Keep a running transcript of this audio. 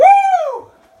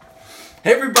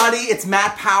Hey everybody, it's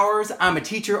Matt Powers. I'm a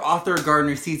teacher, author,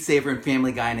 gardener, seed saver, and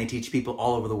family guy, and I teach people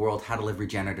all over the world how to live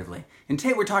regeneratively. And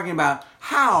today we're talking about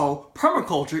how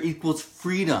permaculture equals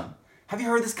freedom. Have you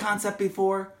heard this concept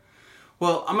before?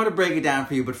 Well, I'm going to break it down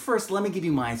for you, but first let me give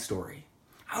you my story.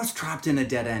 I was trapped in a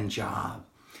dead-end job.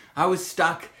 I was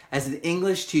stuck as an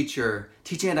English teacher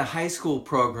teaching at a high school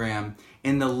program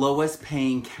in the lowest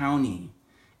paying county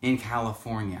in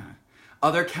California.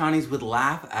 Other counties would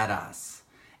laugh at us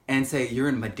and say, "You're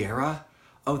in Madera?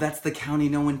 Oh, that's the county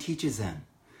no one teaches in."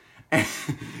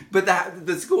 But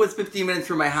the school was 15 minutes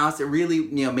from my house. It really,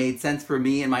 made sense for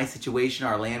me and my situation.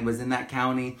 Our land was in that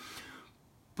county.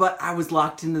 But I was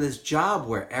locked into this job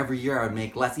where every year I would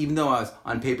make less, even though I was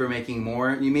on paper making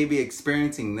more. You may be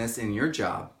experiencing this in your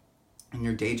job, in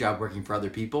your day job working for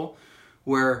other people,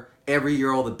 where every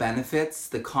year all the benefits,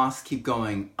 the costs keep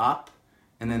going up.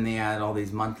 And then they add all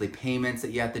these monthly payments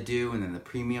that you have to do, and then the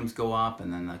premiums go up,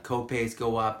 and then the co-pays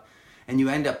go up, and you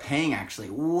end up paying actually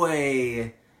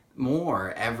way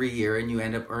more every year, and you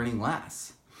end up earning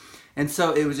less. And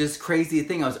so it was just crazy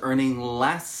thing. I was earning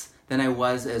less than I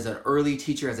was as an early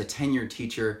teacher, as a tenured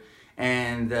teacher,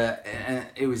 and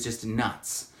it was just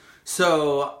nuts.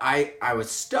 So I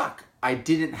was stuck. I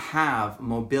didn't have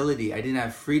mobility. I didn't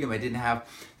have freedom. I didn't have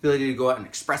the ability to go out and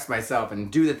express myself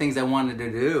and do the things I wanted to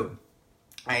do.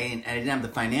 I didn't have the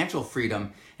financial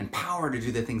freedom and power to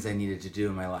do the things I needed to do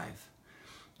in my life.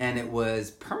 And it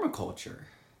was permaculture.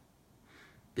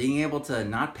 Being able to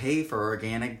not pay for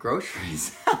organic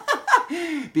groceries.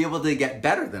 Be able to get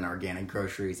better than organic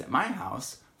groceries at my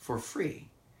house for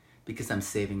free. Because I'm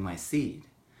saving my seed.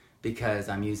 Because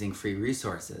I'm using free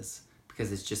resources.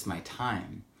 Because it's just my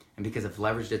time. And because I've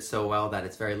leveraged it so well that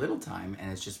it's very little time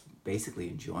and it's just basically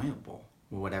enjoyable,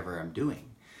 whatever I'm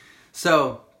doing.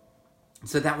 So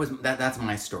that's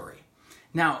my story.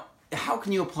 Now, how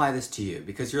can you apply this to you?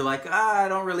 Because you're like, I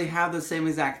don't really have the same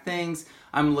exact things.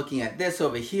 I'm looking at this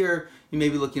over here. You may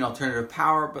be looking at alternative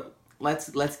power, but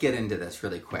let's get into this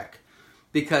really quick.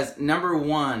 Because number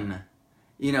one,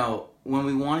 when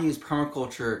we want to use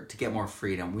permaculture to get more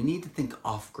freedom, we need to think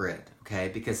off-grid, okay?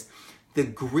 Because the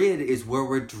grid is where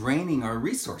we're draining our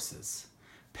resources.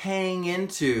 Paying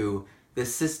into the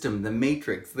system, the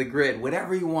matrix, the grid,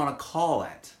 whatever you want to call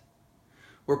it.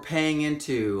 We're paying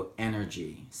into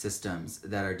energy systems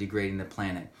that are degrading the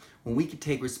planet. When we could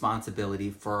take responsibility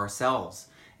for ourselves,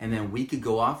 and then we could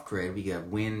go off grid, we could have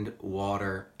wind,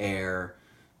 water, air,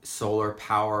 solar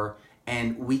power,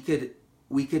 and we could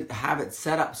have it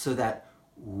set up so that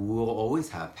we'll always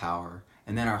have power,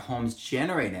 and then our homes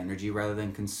generate energy rather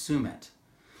than consume it,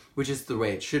 which is the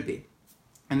way it should be.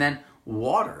 And then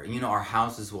water, our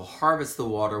houses will harvest the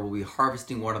water, we'll be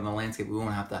harvesting water in the landscape, we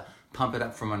won't have to pump it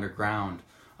up from underground.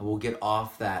 We'll get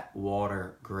off that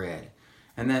water grid.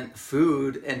 And then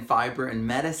food and fiber and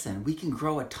medicine, we can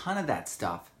grow a ton of that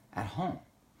stuff at home.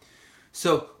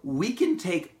 So we can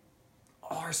take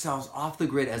ourselves off the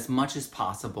grid as much as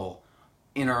possible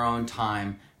in our own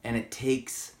time, and it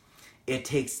takes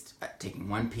taking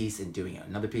one piece and doing it,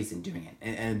 another piece and doing it,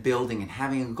 and building and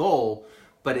having a goal.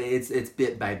 But it's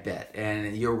bit by bit,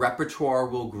 and your repertoire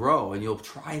will grow, and you'll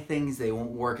try things. They won't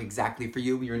work exactly for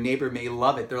you. Your neighbor may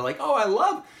love it. They're like, "Oh, I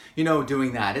love,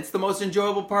 doing that. It's the most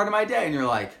enjoyable part of my day." And you're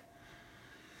like,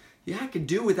 "Yeah, I could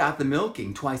do without the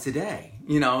milking twice a day."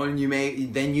 And you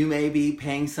may be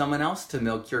paying someone else to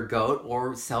milk your goat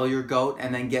or sell your goat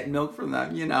and then get milk from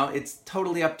them. It's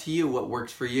totally up to you what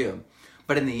works for you.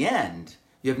 But in the end,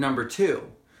 you have number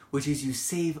two, which is you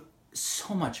save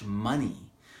so much money.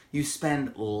 You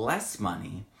spend less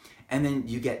money, and then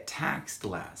you get taxed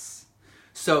less.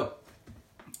 So,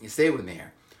 you stay with me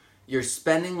here. You're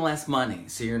spending less money,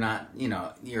 so you're not,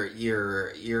 you're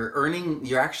earning,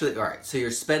 you're actually, all right, so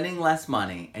you're spending less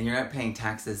money, and you're not paying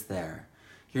taxes there.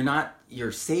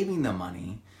 You're saving the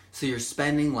money, so you're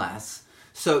spending less,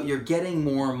 so you're getting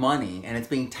more money, and it's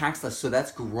being taxed less, so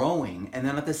that's growing, and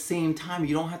then at the same time,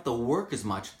 you don't have to work as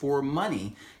much for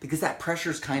money, because that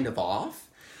pressure's kind of off.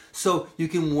 So you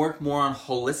can work more on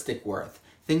holistic worth,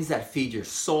 things that feed your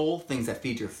soul, things that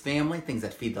feed your family, things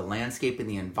that feed the landscape and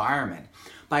the environment.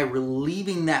 By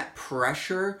relieving that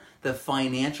pressure, the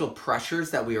financial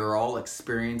pressures that we are all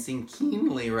experiencing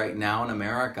keenly right now in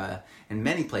America and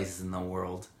many places in the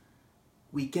world,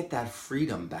 we get that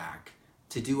freedom back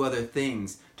to do other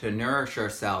things, to nourish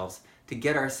ourselves, to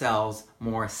get ourselves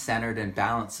more centered and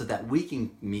balanced so that we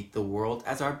can meet the world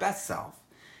as our best self.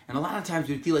 And a lot of times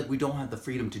we feel like we don't have the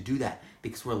freedom to do that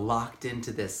because we're locked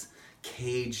into this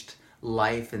caged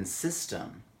life and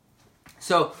system.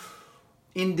 So,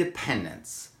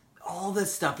 independence. All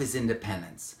this stuff is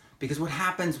independence. Because what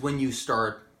happens when you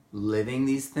start living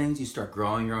these things, you start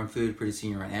growing your own food,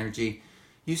 producing your own energy,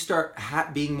 you start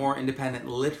being more independent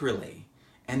literally.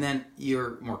 And then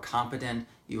you're more competent,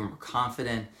 you're more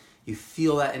confident, you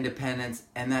feel that independence,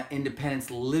 and that independence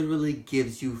literally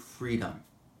gives you freedom.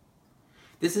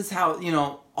 This is how,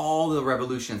 all the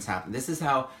revolutions happen. This is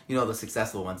how, the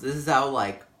successful ones. This is how,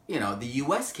 the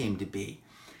US came to be.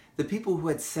 The people who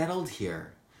had settled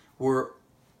here were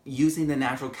using the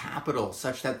natural capital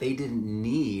such that they didn't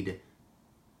need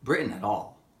Britain at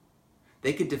all.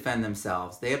 They could defend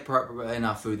themselves. They had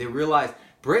enough food. They realized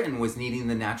Britain was needing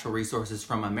the natural resources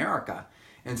from America.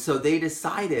 And so they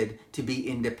decided to be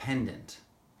independent.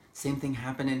 Same thing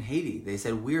happened in Haiti. They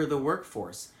said, we're the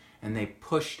workforce. And they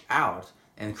pushed out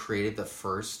and created the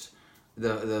first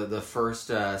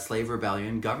slave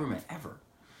rebellion government ever.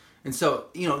 And so,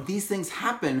 these things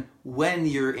happen when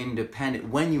you're independent,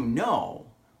 when you know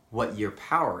what your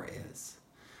power is.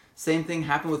 Same thing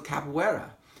happened with capoeira.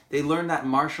 They learned that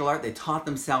martial art, they taught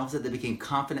themselves it, they became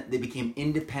confident, they became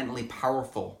independently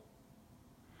powerful.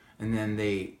 And then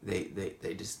they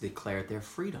just declared their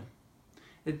freedom.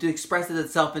 It expresses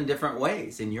itself in different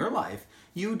ways in your life.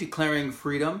 You declaring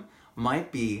freedom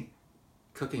might be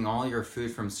cooking all your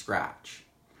food from scratch,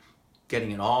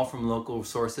 getting it all from local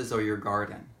sources or your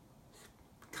garden,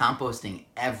 composting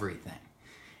everything.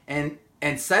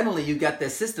 And suddenly you get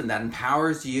this system that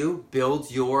empowers you,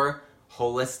 builds your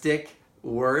holistic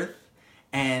worth,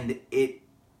 and it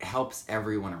helps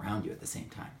everyone around you at the same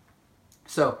time.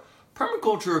 So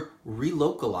permaculture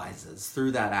relocalizes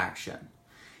through that action.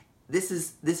 This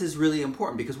is really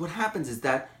important because what happens is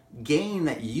that gain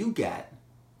that you get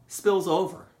spills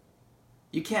over.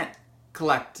 You can't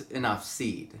collect enough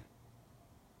seed.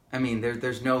 I mean,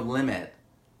 there's no limit.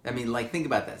 I mean, think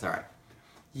about this. All right.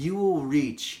 You will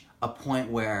reach a point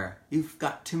where you've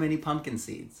got too many pumpkin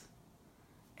seeds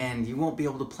and you won't be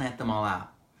able to plant them all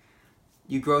out.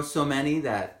 You grow so many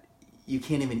that you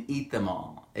can't even eat them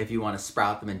all if you want to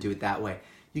sprout them and do it that way.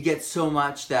 You get so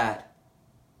much that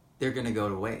they're going to go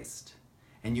to waste.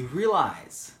 And you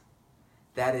realize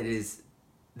that it is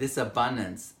this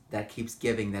abundance that keeps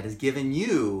giving, that is given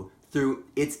you through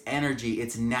its energy,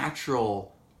 its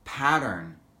natural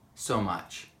pattern so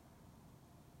much,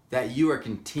 that you are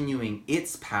continuing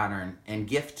its pattern and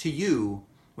gift to you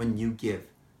when you give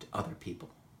to other people.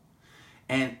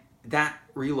 And that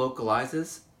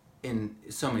relocalizes in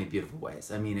so many beautiful ways.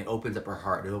 I mean, it opens up our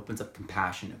heart, it opens up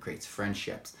compassion, it creates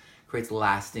friendships, creates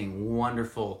lasting,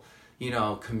 wonderful,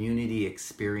 community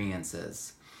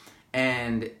experiences.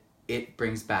 And it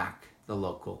brings back the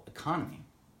local economy.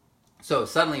 So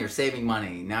suddenly you're saving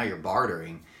money, now you're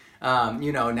bartering, now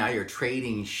you're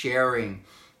trading, sharing.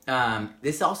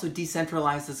 This also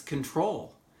decentralizes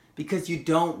control because you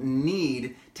don't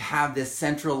need to have this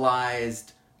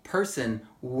centralized person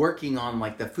working on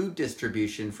the food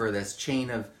distribution for this chain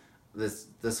of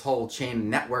this whole chain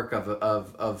network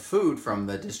of food from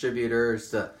the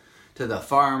distributors to the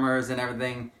farmers and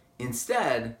everything.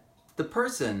 Instead, the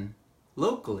person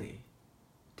locally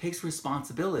takes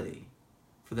responsibility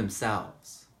for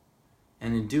themselves,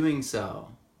 and in doing so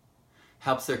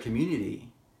helps their community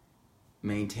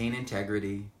maintain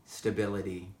integrity,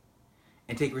 stability,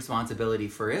 and take responsibility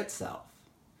for itself.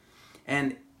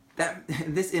 And that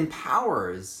this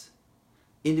empowers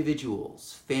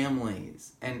individuals,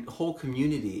 families, and whole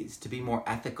communities to be more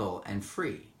ethical and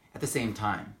free at the same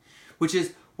time, which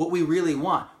is what we really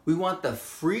want. We want the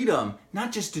freedom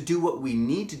not just to do what we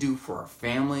need to do for our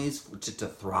families to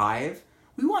thrive.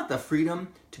 We want the freedom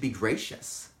to be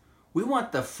gracious. We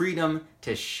want the freedom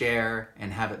to share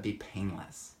and have it be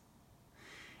painless.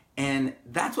 And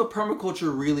that's what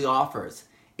permaculture really offers.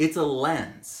 It's a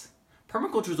lens.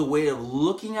 Permaculture is a way of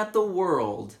looking at the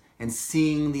world and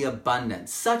seeing the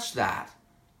abundance such that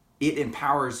it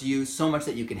empowers you so much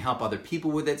that you can help other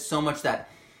people with it, so much that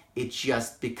it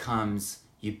just becomes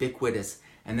ubiquitous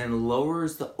and then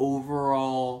lowers the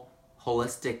overall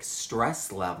holistic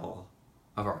stress level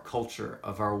of our culture,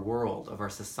 of our world, of our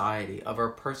society, of our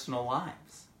personal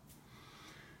lives.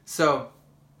 So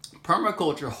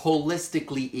permaculture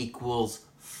holistically equals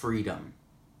freedom.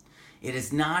 It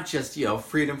is not just,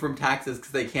 freedom from taxes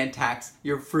because they can't tax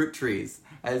your fruit trees,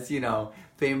 as,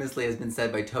 famously has been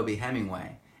said by Toby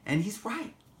Hemingway. And he's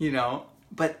right,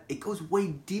 but it goes way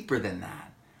deeper than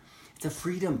that. It's a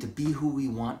freedom to be who we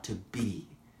want to be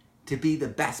the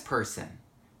best person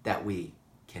that we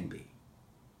can be.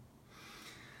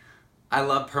 I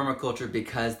love permaculture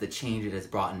because the change it has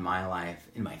brought in my life,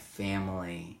 in my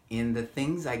family, in the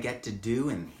things I get to do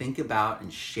and think about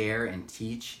and share and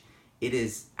teach. It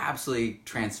has absolutely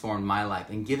transformed my life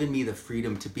and given me the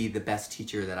freedom to be the best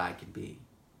teacher that I could be.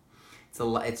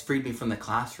 It's freed me from the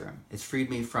classroom. It's freed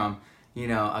me from,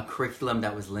 a curriculum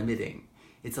that was limiting.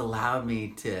 It's allowed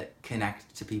me to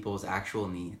connect to people's actual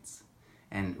needs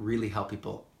and really help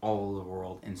people all over the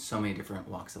world in so many different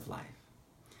walks of life.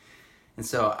 And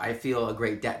so I feel a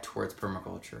great debt towards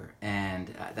permaculture,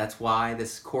 and that's why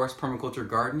this course, Permaculture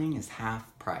Gardening, is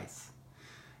half price.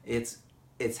 It's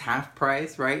half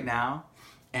price right now,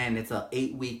 and it's an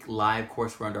 8-week live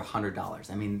course for under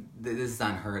 $100. I mean, this is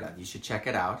unheard of. You should check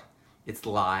it out. It's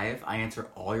live. I answer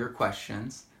all your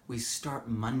questions. We start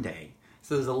Monday,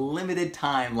 so there's a limited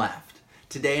time left.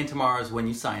 Today and tomorrow is when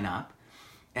you sign up,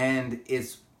 and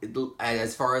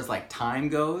as far as like time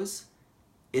goes,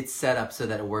 it's set up so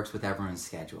that it works with everyone's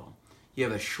schedule. You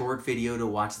have a short video to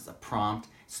watch as a prompt,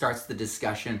 starts the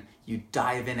discussion. You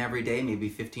dive in every day, maybe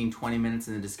 15, 20 minutes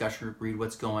in the discussion, read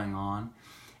what's going on,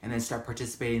 and then start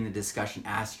participating in the discussion,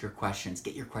 ask your questions,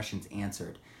 get your questions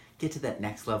answered. Get to that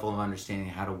next level of understanding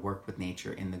how to work with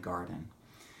nature in the garden.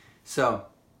 So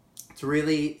it's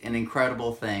really an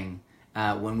incredible thing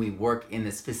when we work in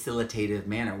this facilitative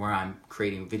manner where I'm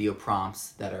creating video prompts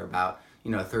that are about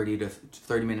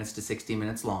 30 minutes to 60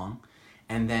 minutes long,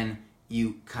 and then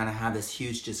you kind of have this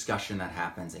huge discussion that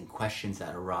happens and questions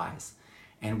that arise,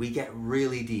 and we get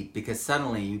really deep because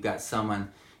suddenly you've got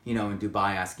someone in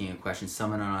Dubai asking a question,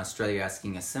 someone in Australia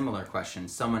asking a similar question,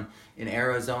 someone in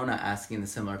Arizona asking the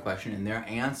similar question, and their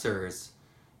answers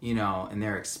and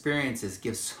their experiences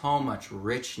give so much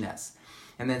richness.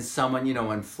 And then someone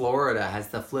in Florida has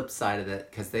the flip side of it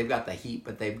because they've got the heat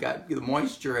but they've got the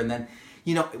moisture, and then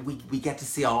we get to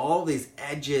see all these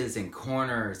edges and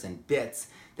corners and bits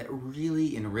that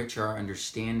really enrich our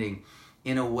understanding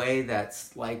in a way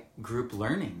that's like group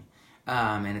learning.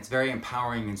 And it's very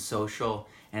empowering and social,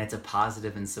 and it's a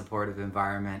positive and supportive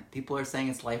environment. People are saying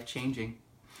it's life-changing.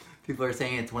 People are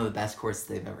saying it's one of the best courses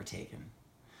they've ever taken.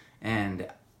 And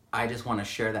I just want to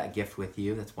share that gift with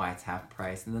you. That's why it's half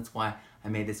price, and that's why I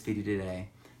made this video today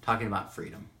talking about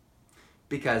freedom.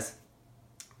 Because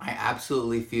I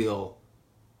absolutely feel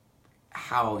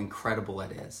how incredible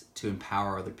it is to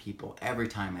empower other people every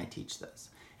time I teach this.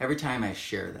 Every time I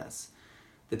share this,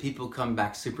 the people come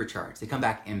back supercharged. They come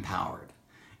back empowered.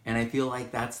 And I feel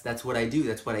like that's what I do.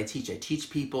 That's what I teach. I teach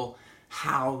people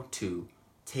how to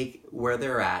take where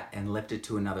they're at and lift it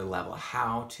to another level,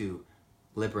 how to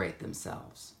liberate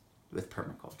themselves with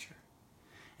permaculture.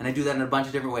 And I do that in a bunch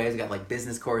of different ways. I've got like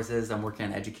business courses. I'm working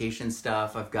on education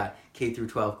stuff. I've got K through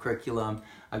 12 curriculum.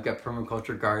 I've got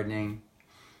permaculture gardening.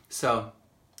 So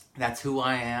that's who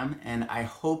I am, and I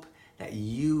hope that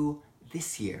you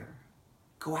this year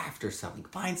go after something.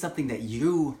 Find something that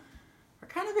you are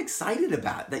kind of excited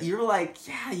about, that you're like,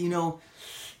 yeah,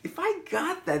 if I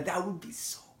got that, that would be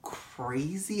so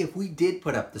crazy if we did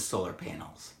put up the solar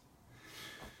panels.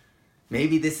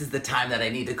 Maybe this is the time that I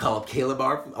need to call up Caleb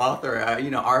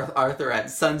Arthur at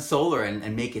Sun Solar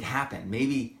and make it happen.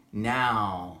 Maybe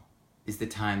now is the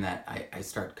time that I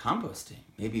start composting.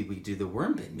 Maybe we do the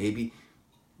worm bin. Maybe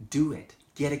do it.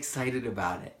 Get excited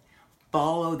about it.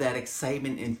 Follow that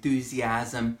excitement,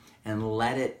 enthusiasm, and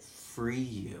let it free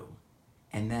you.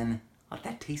 And then let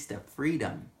that taste of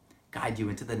freedom guide you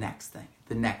into the next thing,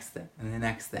 the next thing, and the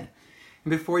next thing.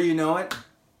 And before you know it,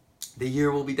 the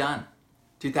year will be done.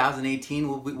 2018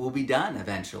 will be done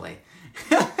eventually.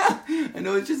 I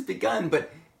know it's just begun,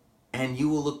 and you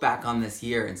will look back on this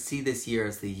year and see this year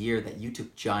as the year that you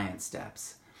took giant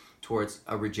steps towards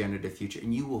a regenerative future.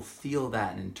 And you will feel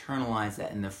that and internalize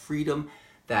that. And the freedom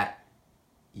that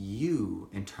you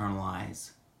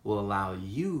internalize will allow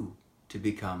you to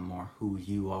become more who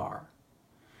you are.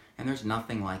 And there's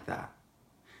nothing like that.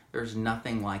 There's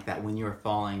nothing like that when you're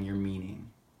following your meaning.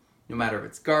 No matter if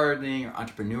it's gardening or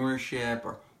entrepreneurship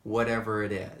or whatever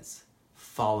it is,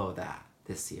 follow that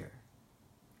this year.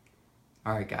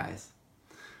 All right, guys.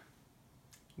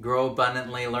 Grow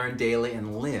abundantly, learn daily,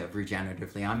 and live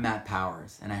regeneratively. I'm Matt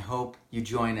Powers, and I hope you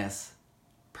join us.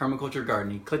 Permaculture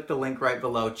Gardening. Click the link right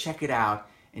below, check it out,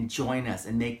 and join us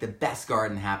and make the best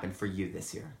garden happen for you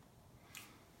this year.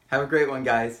 Have a great one,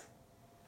 guys.